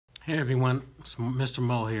Hey everyone, it's Mr.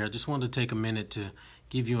 Mo here. I just wanted to take a minute to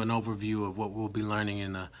give you an overview of what we'll be learning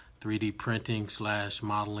in a 3D printing /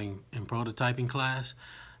 modeling and prototyping class.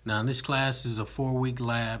 Now, in this class is a 4-week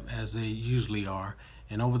lab, as they usually are,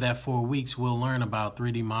 and over that 4 weeks we'll learn about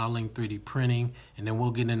 3D modeling, 3D printing, and then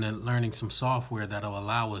we'll get into learning some software that'll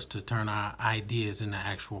allow us to turn our ideas into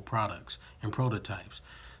actual products and prototypes.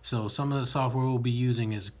 So some of the software we'll be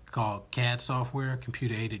using is called CAD software,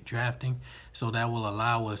 computer aided drafting. So that will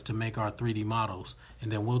allow us to make our 3D models.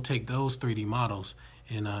 And then we'll take those 3D models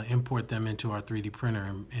and import them into our 3D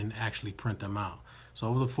printer and actually print them out. So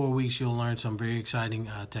over the 4 weeks, you'll learn some very exciting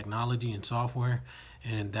technology and software,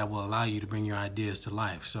 and that will allow you to bring your ideas to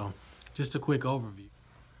life. So just a quick overview.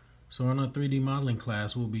 So in our 3D modeling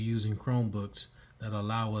class, we'll be using Chromebooks that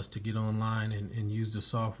allow us to get online and use the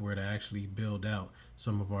software to actually build out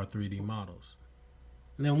some of our 3D models.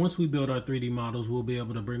 And then once we build our 3D models, we'll be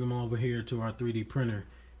able to bring them over here to our 3D printer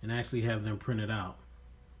and actually have them printed out.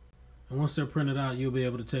 And once they're printed out, you'll be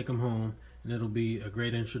able to take them home, and it'll be a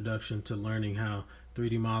great introduction to learning how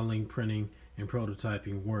 3D modeling, printing, and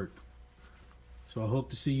prototyping work. So I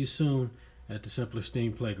hope to see you soon at the Simpler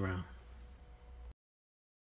STEAM Playground.